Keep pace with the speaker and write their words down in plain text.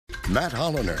Matt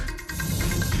Holliner.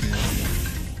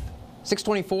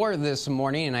 6:24 this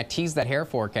morning, and I teased that hair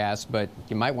forecast, but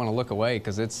you might want to look away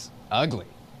because it's ugly.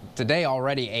 Today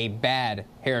already a bad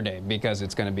hair day because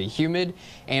it's going to be humid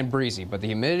and breezy, but the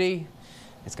humidity,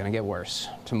 it's going to get worse.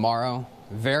 Tomorrow,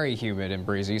 very humid and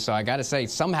breezy, so I got to say,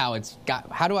 somehow it's got,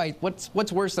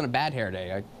 what's worse than a bad hair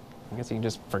day? I guess you can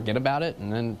just forget about it, and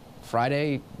then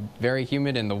Friday, very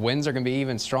humid, and the winds are going to be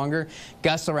even stronger.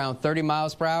 Gusts around 30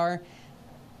 miles per hour.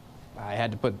 I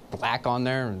had to put black on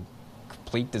there, and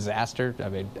complete disaster. I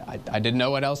mean, I didn't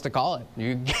know what else to call it.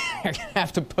 You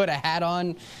have to put a hat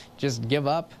on, just give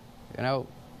up. You know,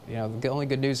 the only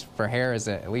good news for hair is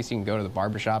that at least you can go to the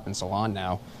barbershop and salon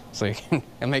now, so you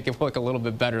can make it look a little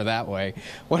bit better that way.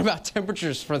 What about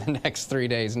temperatures for the next 3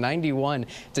 days? 91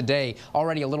 today,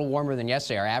 already a little warmer than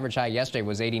yesterday. Our average high yesterday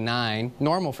was 89,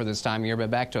 normal for this time of year, but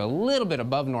back to a little bit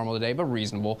above normal today, but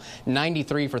reasonable.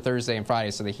 93 for Thursday and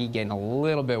Friday, so the heat getting a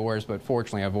little bit worse, but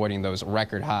fortunately avoiding those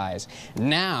record highs.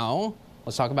 Now,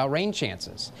 let's talk about rain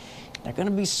chances. They're going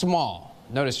to be small.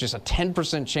 Notice just a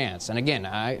 10% chance. And again,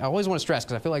 I always want to stress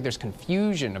because I feel like there's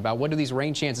confusion about what do these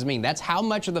rain chances mean. That's how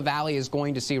much of the valley is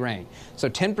going to see rain. So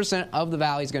 10% of the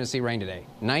valley is going to see rain today.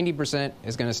 90%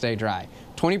 is going to stay dry.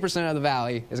 20% of the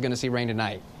valley is going to see rain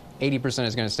tonight. 80%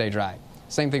 is going to stay dry.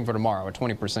 Same thing for tomorrow, a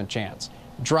 20% chance.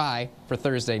 Dry for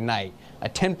Thursday night. A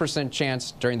 10%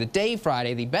 chance during the day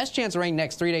Friday. The best chance of rain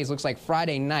next 3 days looks like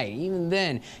Friday night. Even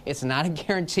then, it's not a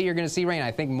guarantee you're going to see rain.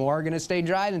 I think more are going to stay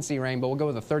dry than see rain, but we'll go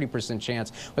with a 30%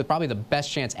 chance, with probably the best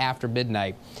chance after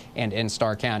midnight and in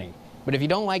Starr County. But if you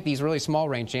don't like these really small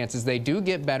rain chances, they do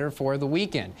get better for the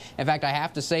weekend. In fact, I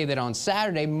have to say that on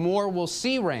Saturday, more will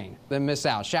see rain than miss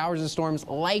out. Showers and storms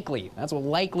likely. That's what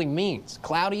likely means.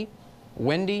 Cloudy,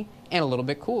 windy, and a little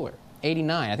bit cooler.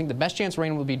 89. I think the best chance of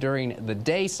rain will be during the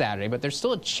day Saturday, but there's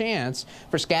still a chance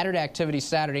for scattered activity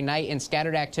Saturday night and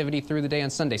scattered activity through the day on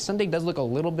Sunday. Sunday does look a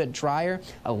little bit drier,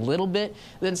 a little bit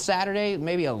than Saturday,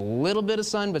 maybe a little bit of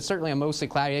sun, but certainly a mostly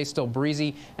cloudy day, still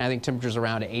breezy, and I think temperatures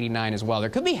around 89 as well.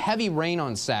 There could be heavy rain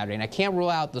on Saturday, and I can't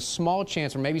rule out the small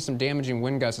chance or maybe some damaging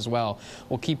wind gusts as well.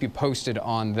 We'll keep you posted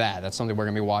on that. That's something we're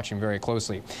going to be watching very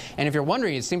closely. And if you're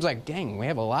wondering, it seems like, dang, we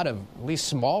have a lot of at least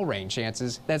small rain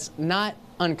chances. That's not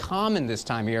uncommon this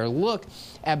time of year. Look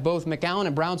at both McAllen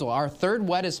and Brownsville. Our third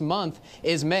wettest month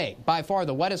is May. By far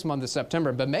the wettest month is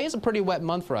September, but May is a pretty wet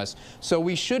month for us. So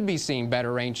we should be seeing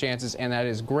better rain chances, and that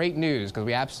is great news because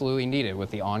we absolutely need it with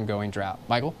the ongoing drought.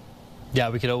 Michael? Yeah,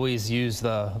 we could always use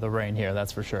the rain here,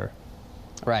 that's for sure.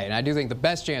 Right, and I do think the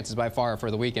best chances by far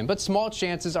for the weekend, but small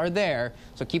chances are there,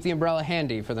 so keep the umbrella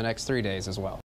handy for the next 3 days as well.